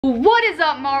What is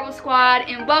up, Marvel Squad,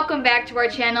 and welcome back to our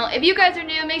channel. If you guys are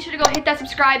new, make sure to go hit that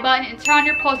subscribe button and turn on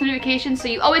your post notifications so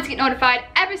you always get notified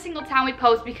every single time we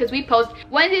post, because we post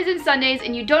Wednesdays and Sundays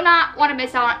and you do not want to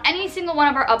miss out on any single one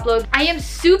of our uploads. I am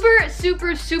super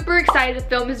excited to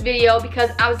film this video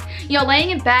because I was, laying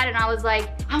in bed and I was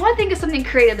like, I want to think of something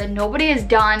creative that nobody has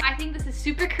done. I think this is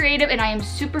super creative and I am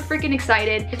super freaking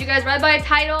excited. As you guys read by the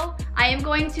title, I am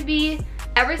going to be,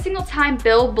 every single time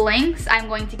Bill blinks, I'm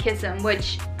going to kiss him,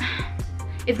 which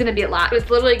is gonna be a lot. It's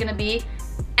literally gonna be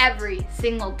every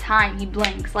single time he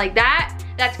blinks. Like that's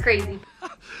crazy.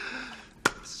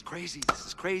 This is crazy, this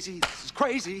is crazy, this is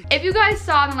crazy. If you guys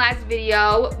saw in the last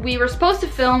video, we were supposed to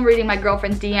film reading my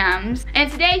girlfriend's DMs.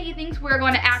 And today he thinks we're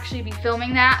going to actually be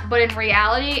filming that, but in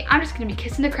reality, I'm just gonna be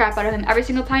kissing the crap out of him every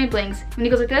single time he blinks. When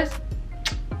he goes like this.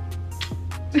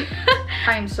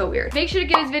 I am so weird. Make sure to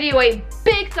give this video a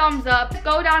big thumbs up.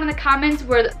 Go down in the comments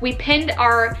where we pinned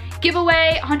our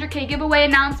giveaway, 100K giveaway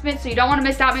announcement, so you don't want to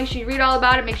miss out. Make sure you read all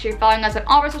about it. Make sure you're following us on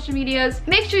all of our social medias.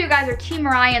 Make sure you guys are Team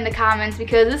Mariah in the comments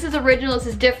because this is original, this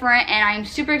is different, and I am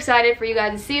super excited for you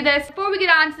guys to see this. Before we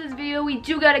get on to this video, we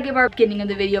do gotta give our beginning of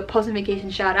the video post-vacation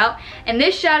shout out. And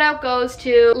this shout out goes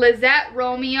to Lizette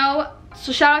Romeo.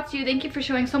 So shout out to you. Thank you for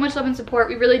showing so much love and support.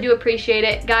 We really do appreciate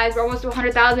it. Guys, we're almost to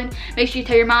 100,000. Make sure you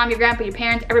tell your mom, your grandpa, your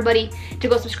parents, everybody to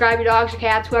go subscribe, your dogs, your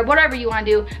cats, whoever, whatever you want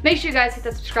to do. Make sure you guys hit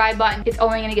that subscribe button. It's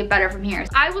only going to get better from here.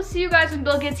 I will see you guys when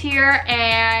Bill gets here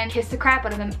and kiss the crap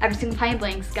out of him every single time he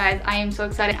blinks. Guys, I am so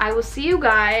excited. I will see you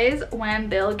guys when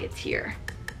Bill gets here.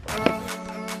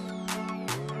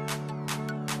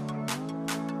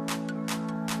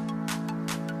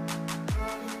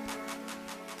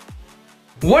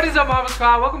 What is up, Marvel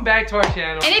Squad? Welcome back to our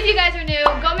channel. And if you guys are new,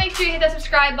 go make sure you hit that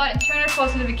subscribe button, turn on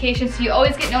post notifications so you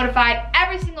always get notified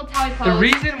every single time we post. The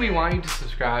reason we want you to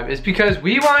subscribe is because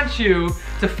we want you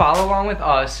to follow along with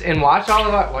us and watch all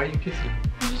of our— why are you kissing me?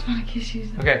 I just want to kiss you.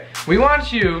 Okay, we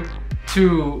want you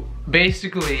to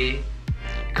basically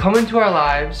come into our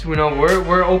lives. We know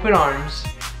we're open arms,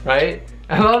 right?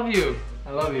 I love you.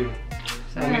 I love you.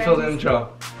 Let me fill the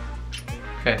intro.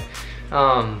 Okay.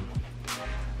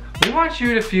 We want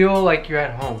you to feel like you're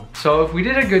at home. So if we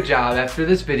did a good job after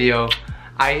this video,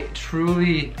 I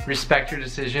truly respect your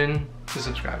decision to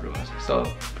subscribe to us.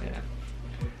 So, yeah.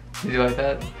 Did you like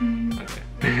that?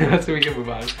 Okay. So we can move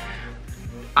on.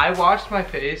 I washed my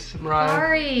face, Mariah.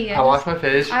 Sorry. I washed my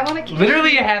face. I want to kiss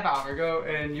literally a half hour ago,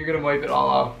 and you're gonna wipe it all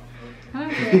off. I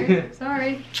don't care.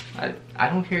 Sorry. I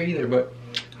don't care either, but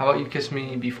how about you kiss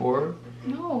me before?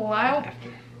 No, I don't. After.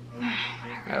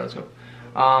 Alright, let's go.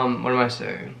 What am I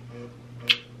saying?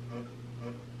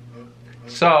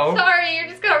 So, sorry, you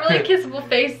just got a really kissable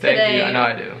face today. Thank you. I know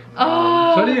I do.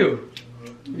 Oh. So do you.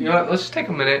 You know what? Let's just take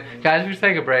a minute, guys. We just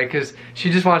take a break because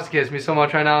she just wants to kiss me so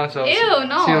much right now. So ew,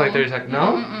 no. See you in like 30 seconds.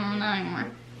 No. Not anymore.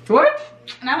 What?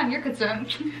 Not on your concern.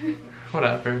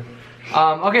 Whatever.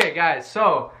 Okay, guys.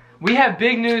 So we have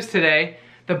big news today.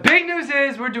 The big news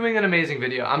is we're doing an amazing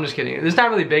video. I'm just kidding. This is not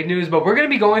really big news, but we're going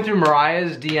to be going through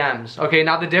Mariah's DMs. Okay,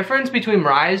 now the difference between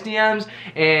Mariah's DMs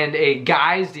and a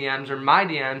guy's DMs or my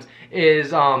DMs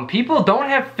is people don't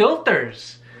have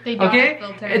filters. They don't have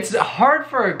filters. It's hard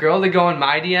for a girl to go in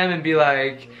my DM and be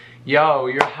like, yo,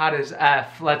 you're hot as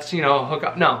F. Let's, hook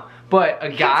up. No. But a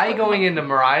guy going into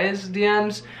Mariah's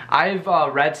DMs, I've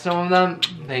read some of them.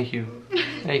 Thank you.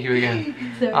 Thank you again.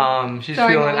 She's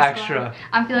feeling extra.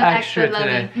 I'm feeling extra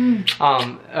today.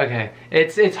 Okay.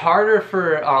 It's harder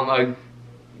for a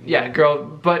girl,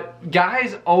 but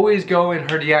guys always go in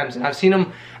her DMs, and I've seen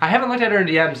them. I haven't looked at her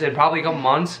DMs in probably a couple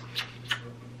months.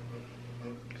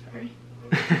 Sorry.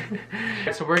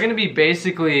 So we're gonna be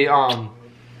basically Why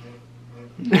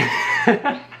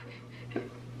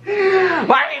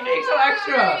are you being so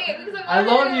extra? I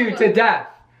love you to death.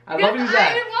 I love you to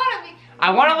death. I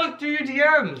want to look through your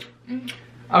DMs.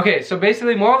 Okay, so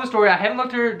basically, moral of the story: I haven't looked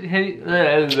through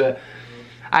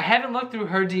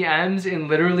her DMs in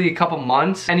literally a couple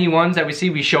months. Any ones that we see,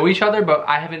 we show each other, but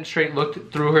I haven't straight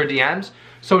looked through her DMs.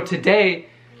 So today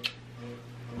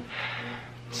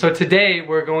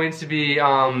we're going to be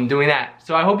doing that.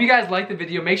 So I hope you guys like the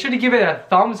video. Make sure to give it a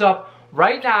thumbs up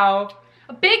right now.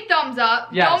 A big thumbs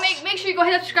up. Yes. Don't make sure you go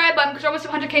hit that subscribe button because we're almost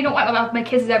 100K. Don't wipe my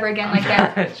kisses ever again like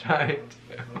that. That's right.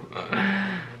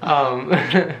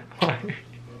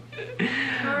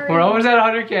 We're almost at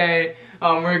 100K.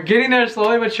 We're getting there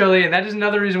slowly but surely, and that is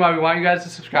another reason why we want you guys to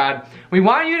subscribe. We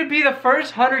want you to be the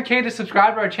first 100K to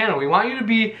subscribe to our channel. We want you to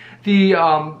be the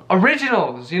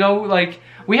originals.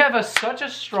 We have such a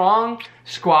strong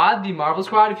squad, the Marvel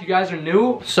Squad, if you guys are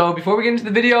new. So before we get into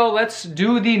the video, let's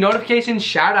do the notification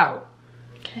shout out.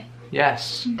 Okay.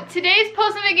 Yes. Today's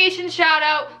post notification shout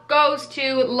out goes to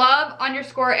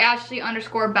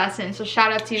love_Ashley_Besson. So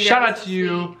shout out to you. Shout out to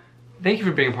you. Thank you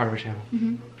for being a part of our channel.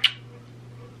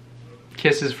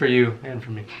 Kisses for you and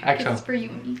for me. XO. Kisses for you.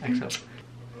 XO.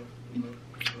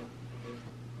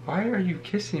 Why are you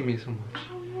kissing me so much? I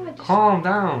don't know. Calm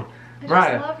down. I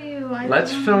Mariah, just love you.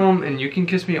 let's film and you can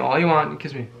kiss me all you want.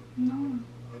 Kiss me. No.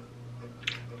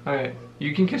 Alright,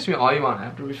 you can kiss me all you want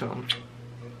after we film.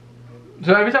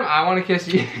 So every time I want to kiss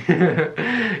you,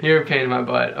 you're a pain in my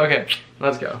butt. Okay,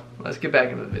 let's go. Let's get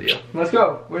back into the video. Let's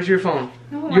go. Where's your phone?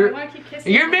 No, I want to keep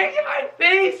kissing. You're making my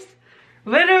face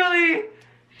literally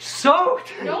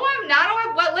soaked. No, I'm not. I don't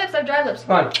have wet lips. I have dry lips.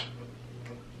 Fine.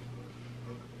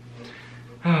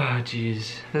 Oh,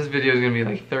 jeez. This video is going to be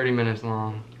like 30 minutes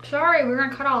long. Sorry, we're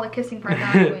going to cut all the kissing parts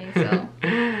out anyway, so.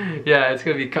 Yeah, it's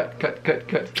going to be cut.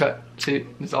 See,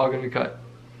 it's all going to be cut.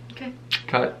 Okay.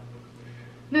 Cut.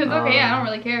 No, it's okay. I don't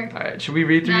really care. Alright, should we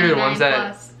read through the ones that...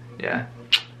 Plus. Yeah.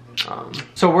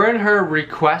 So we're in her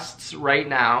requests right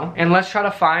now, and let's try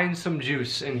to find some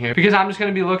juice in here, because I'm just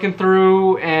going to be looking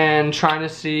through and trying to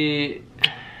see... Do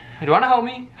you want to help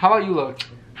me? How about you look?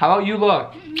 How about you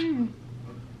look?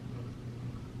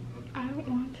 I don't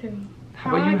want to.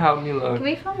 How about you help me look? Can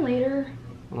we film later?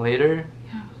 Later?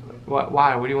 Yeah. What?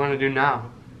 Why? What do you want to do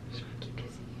now? Just keep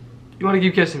kissing. You want to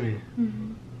keep kissing me?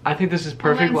 I think this is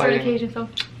perfect lighting. Occasion, so.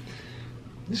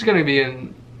 This is going to be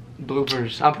in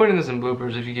bloopers. I'm putting this in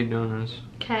bloopers if you keep doing this.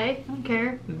 Okay, I don't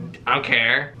care. I don't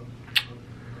care.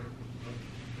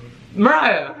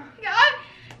 Mariah! God,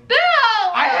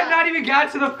 Bill! I have not even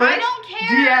got to the first I don't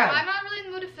care. DM. I'm not really in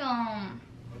the mood to film.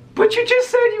 But you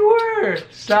just said you were.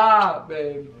 Stop,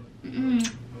 babe.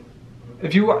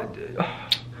 If you want...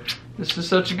 This is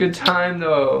such a good time,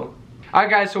 though.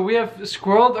 Alright, guys, so we have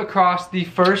scrolled across the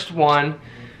first one.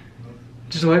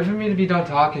 Just wait for me to be done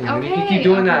talking. Okay, You can keep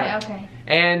doing that. Okay.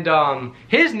 And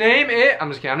his name is... I'm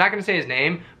just kidding. I'm not going to say his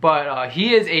name. But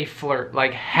he is a flirt.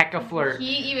 Like, hecka flirt.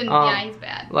 He even... yeah, he's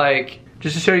bad. Like...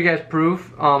 Just to show you guys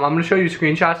proof, I'm going to show you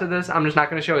screenshots of this. I'm just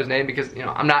not going to show his name because, you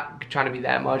know, I'm not trying to be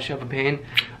that much of a pain.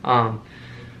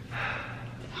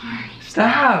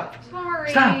 Stop. Sorry.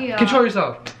 Stop. Control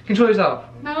yourself. Control yourself.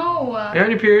 No. Are you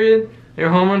on your period? Are your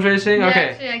hormones racing? Yeah,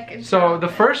 okay. Actually, so the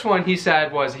first one he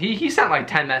said was, he sent like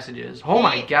 10 messages. Oh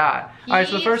my god. Alright,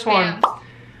 so the first one,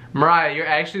 Mariah, you're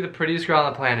actually the prettiest girl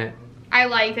on the planet. I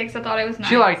liked it because I thought it was nice.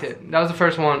 She liked it. That was the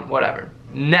first one. Whatever.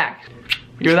 Next.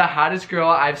 You're the hottest girl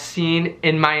I've seen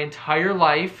in my entire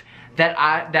life that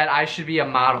I should be a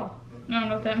model. I don't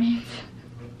know what that means.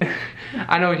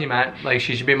 I know what he meant. Like,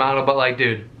 she should be a model, but like,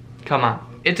 dude, come on.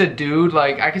 It's a dude.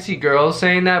 Like, I can see girls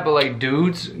saying that, but like,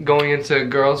 dudes going into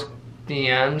girls'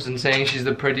 DMs and saying she's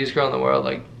the prettiest girl in the world.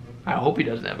 Like, I hope he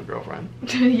doesn't have a girlfriend.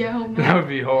 Yeah, I hope not. That would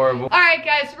be horrible. Alright,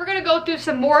 guys, so we're gonna go through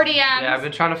some more DMs. Yeah, I've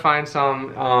been trying to find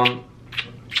some,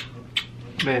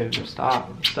 babe, stop.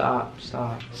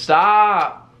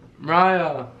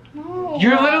 Mariah. No.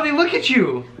 You're literally, look at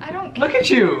you. I don't Look at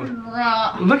you.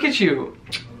 care. Look at you.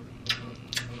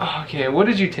 Okay, what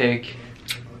did you take?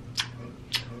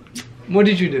 What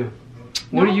did you do?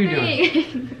 What are you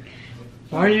doing?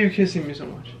 Why are you kissing me so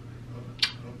much?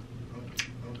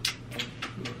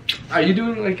 Are you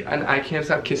doing like an I can't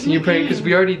stop kissing you prank? Because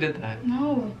we already did that.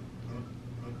 No.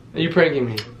 Are you pranking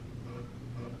me?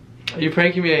 Are you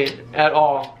pranking me at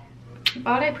all?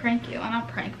 Why would I prank you? I don't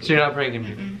prank you. So you're not pranking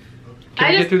me.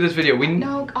 Can we get through this video?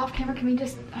 No, off camera, can we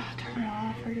just turn it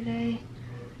off for today?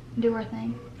 Do our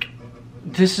thing.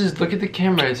 This is, look at the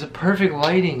camera, it's a perfect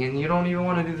lighting and you don't even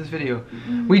want to do this video.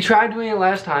 We tried doing it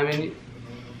last time and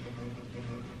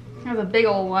That was a big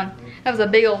old one. That was a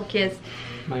big old kiss.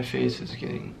 my face is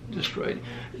getting destroyed.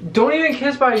 Don't even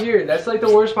kiss by here, that's like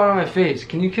the worst spot on my face.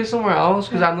 Can you kiss somewhere else?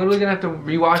 Because I'm literally gonna have to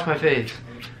rewash my face.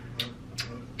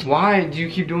 Why do you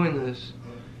keep doing this?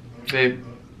 Babe.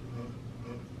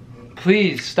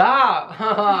 Please, stop!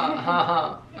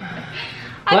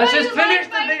 Let's just finish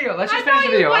the video. Let's just finish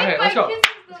the video. Okay, let's go.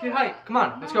 Let's get hyped. Come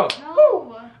on, let's go.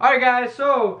 No. Alright guys,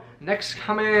 so next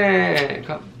comment.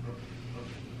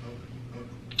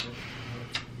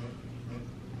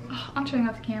 I'm turning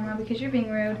off the camera because you're being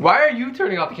rude. Why are you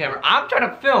turning off the camera? I'm trying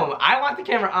to film. I want the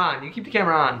camera on. You keep the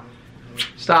camera on.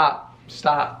 Stop.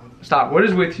 What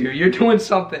is with you? You're doing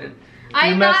something.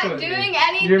 I'm not doing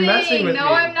anything. You're messing with me. No,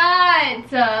 I'm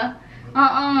not.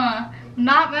 I'm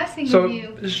not messing with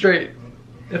you. So, straight.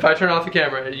 If I turn off the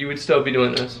camera, you would still be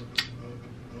doing this.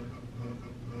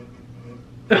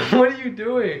 What are you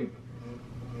doing?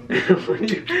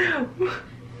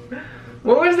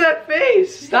 What was that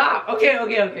face? Stop.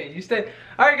 Okay. You stay.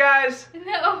 Alright guys.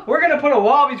 No. We're gonna put a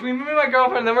wall between me and my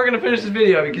girlfriend and then we're gonna finish this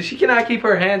video because she cannot keep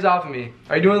her hands off of me.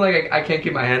 Are you doing like a I can't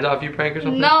keep my hands off you prank or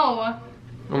something? No.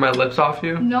 Or my lips off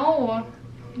you? No.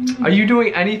 Are you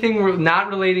doing anything not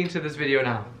relating to this video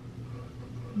now?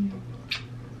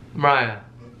 Mariah,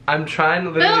 I'm trying to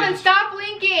literally... Bill, then stop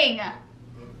blinking!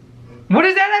 What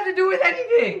does that have to do with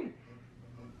anything?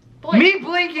 Blink. Me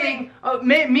blinking,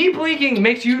 me blinking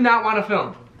makes you not want to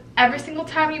film. Every single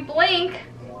time you blink,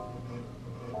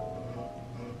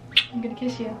 I'm gonna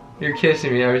kiss you. You're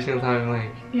kissing me every single time I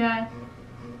blink. Yeah.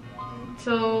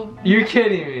 So... You're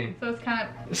kidding me. So it's kind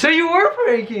of... So you were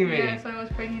pranking me. Yeah, so I was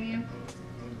pranking you.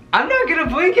 I'm not gonna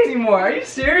blink anymore. Are you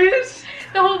serious?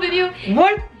 The whole video...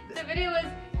 What? The video was...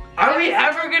 Are we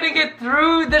ever gonna get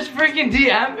through this freaking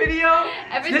DM video?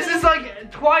 This is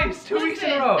like twice, 2 weeks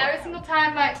in a row. Every single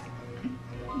time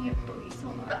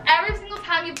every single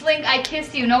time you blink, I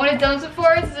kiss you. No one has done this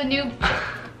before. This is a new...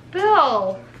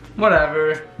 Bill.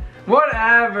 Whatever.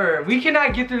 Whatever. We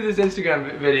cannot get through this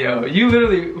Instagram video. You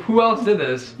literally, who else did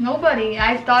this? Nobody.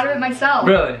 I thought of it myself.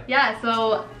 Really? Yeah,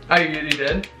 so... Oh, you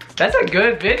did? That's a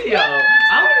good video.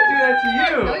 I want to do that to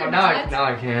you. No, you're now, not. now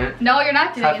I can't. No, you're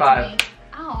not doing High it five. to me.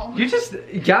 Ow. You just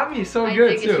got me so I good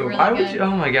did get you too. really Why would good. you?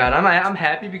 Oh my god, I'm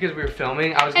happy because we were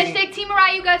filming. I was getting, Hashtag Team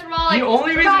Mariah, you guys were all like, the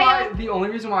only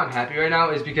reason why I'm happy right now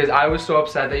is because I was so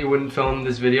upset that you wouldn't film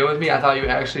this video with me. I thought you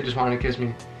actually just wanted to kiss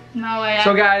me. No way.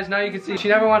 So guys, now you can see she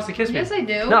never wants to kiss me. Yes, I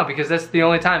do. No, because that's the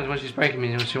only times when she's pranking me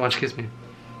when she wants to kiss me.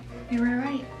 You were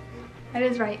right. That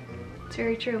is right. It's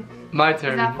very true. My It's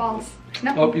turn. not false.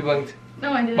 No. Oh, you blinked.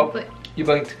 No, I didn't. Oh, But you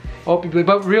blinked. Oh, you blinked.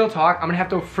 But real talk, I'm gonna have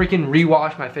to freaking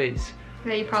rewash my face.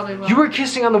 yeah, you probably will. You were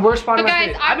kissing on the worst spot of my But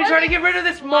face. guys, I've been trying to get rid of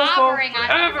this mofo slobbering on it.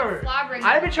 forever. Slobbering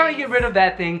I've on been it. trying to get rid of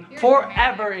that thing You're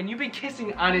forever, dramatic. and you've been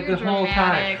kissing on it You're the whole time.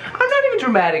 dramatic. I'm not even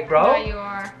dramatic, bro. Yeah, you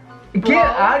are. Get Bro.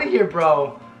 out of here,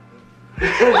 bro.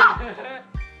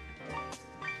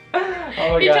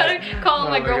 Oh my You god. trying to call Oh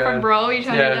my girlfriend God. bro? You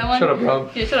trying to do that one? Shut up, bro.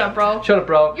 Yeah, shut up, bro. Shut up,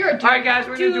 bro. You're a dude. Alright, guys,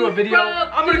 we're gonna do a Dude, video. bro,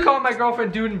 I'm gonna dude. call my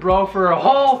girlfriend dude and bro for a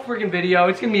whole freaking video.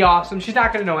 It's gonna be awesome. She's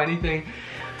not gonna know anything.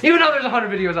 Even though there's 100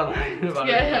 videos online about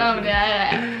it.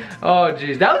 Yeah, Oh,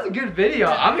 jeez. That was a good video.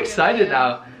 I'm excited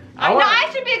now. I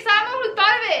should be excited. I'm the one who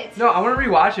thought of it. No, I want to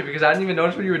rewatch it because I didn't even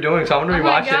notice what you were doing, so I want to Oh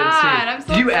my rewatch it and God, see. I'm so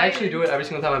Did you excited. actually do it every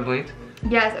single time I blinked?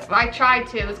 Yes, I tried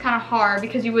to. It was kind of hard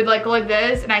because you would like go like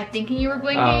this, and I thinking you were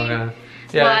blinking. Oh, okay.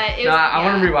 Yeah. But it was, I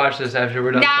want to rewatch this after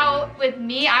we're done. Now with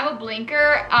me, I'm a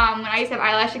blinker. When I used to have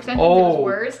eyelash extensions, it was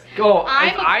worse. Oh, I'm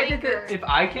if a I blinker. if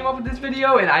I came up with this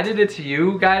video and I did it to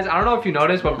you guys, I don't know if you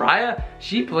noticed, but Mariah,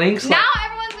 she blinks. Now like,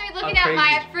 everyone's gonna be looking at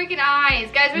my freaking eyes,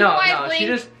 guys. Reason no, why I no,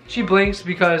 blink. she blinks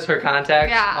because her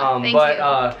contacts. Yeah, thank but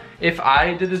you. If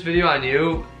I did this video on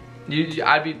you,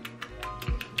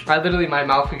 I literally, my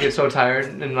mouth could get so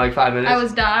tired in like 5 minutes. I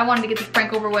was done. I wanted to get this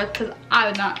prank over with because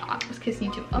I was kissing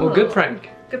you too. Oh. Well, good prank.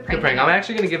 Good prank. Good prank. I'm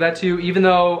actually gonna give that to you, even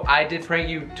though I did prank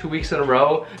you 2 weeks in a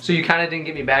row, so you kind of didn't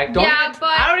get me back. Yeah, but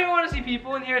I don't even want to see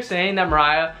people in here saying that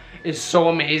Mariah is so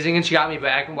amazing and she got me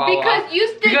back.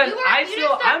 because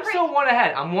I'm still one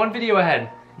ahead. I'm one video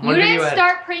ahead. You didn't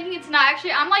start pranking until now.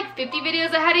 Actually, I'm like 50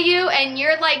 videos ahead of you, and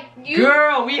you're like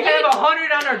Girl, we have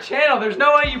 100 on our channel. There's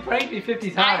no way you pranked me 50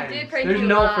 times. I did prank There's you.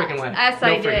 no freaking way. Yes,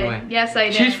 I did. Yes, I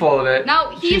did. She's full of it. No,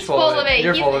 he's full of it.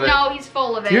 You're full of it. No, he's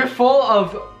full of it. You're full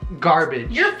of garbage.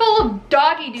 You're full of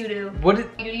doggy doo doo. What did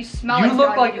You smell you like look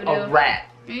doggy like doo-doo. a rat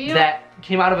You? that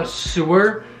came out of a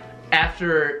sewer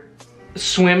after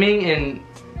swimming in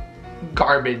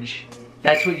garbage.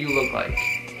 That's what you look like.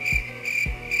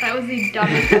 That was the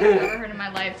dumbest thing I've ever heard in my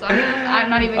life, so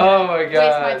I'm not even gonna waste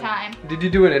my time. Did you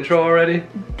do an intro already?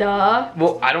 Duh.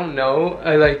 Well, I don't know.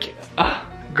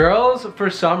 Girls, for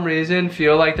some reason,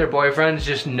 feel like their boyfriends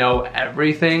just know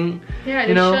everything. Yeah,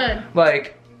 you know? should.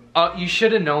 Like, you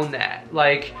should have known that.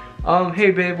 Like, hey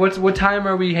babe, what time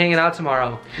are we hanging out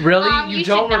tomorrow? Really? You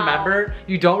don't remember?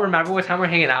 You don't remember what time we're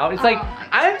hanging out? It's like,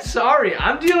 I'm sorry,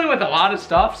 I'm dealing with a lot of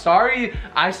stuff. Sorry,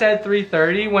 I said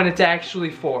 3:30 when it's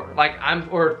actually 4. Like,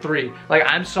 or 3. Like,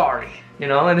 I'm sorry, you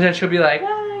know? And then she'll be like,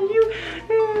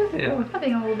 you know. I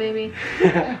think I'm a little baby.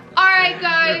 Alright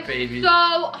guys, so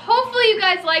hopefully you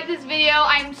guys like this video.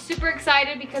 I'm super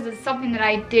excited because it's something that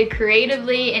I did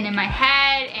creatively and in my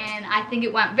head, and I think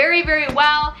it went very, very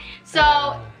well.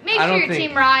 So make sure you're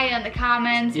Team Mariah in the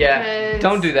comments. Yeah,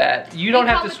 don't do that. You don't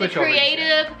have to switch over.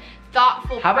 Creative,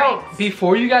 thoughtful How pranks. about,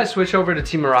 before you guys switch over to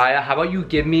Team Mariah, how about you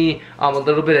give me a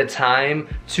little bit of time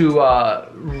to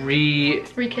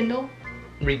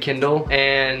rekindle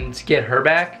and get her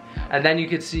back, and then you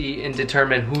could see and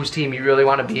determine whose team you really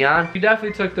want to be on. You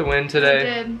definitely took the win today.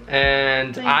 I did.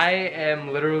 And Thanks. I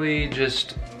am literally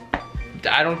just,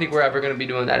 I don't think we're ever going to be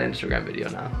doing that Instagram video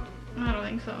now. I don't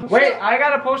think so. Wait, I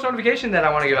got a post notification that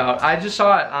I want to give out. I just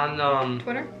saw it on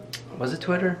Twitter? Was it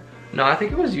Twitter? No, I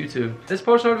think it was YouTube. This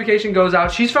post notification goes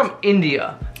out. She's from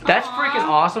India. That's freaking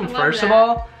awesome, first of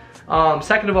all.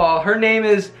 Second of all, her name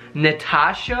is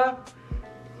Natasha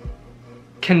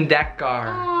Kandekar.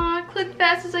 Aw, click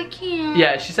fast as I can.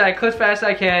 Yeah, she said I click fast as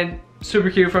I can. Super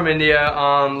cute from India.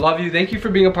 Love you. Thank you for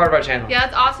being a part of our channel. Yeah,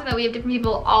 it's awesome that we have different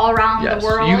people all around the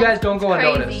world. You guys don't go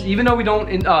unnoticed. Even though we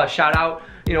don't shout out,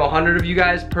 you know, 100 of you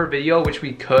guys per video, which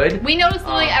we could. We notice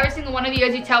literally every single one of you.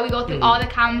 As you tell, we go through all the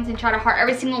comments and try to heart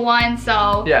every single one.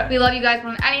 So we love you guys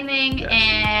more than anything,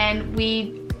 and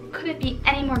we couldn't be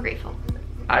any more grateful.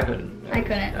 I couldn't. I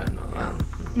couldn't. Yeah, no,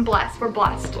 I'm blessed. We're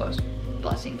blessed. Blessed.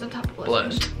 Blessings on top of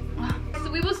blessings. Blessed.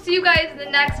 So we will see you guys in the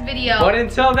next video. But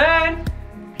until then,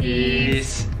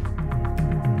 peace.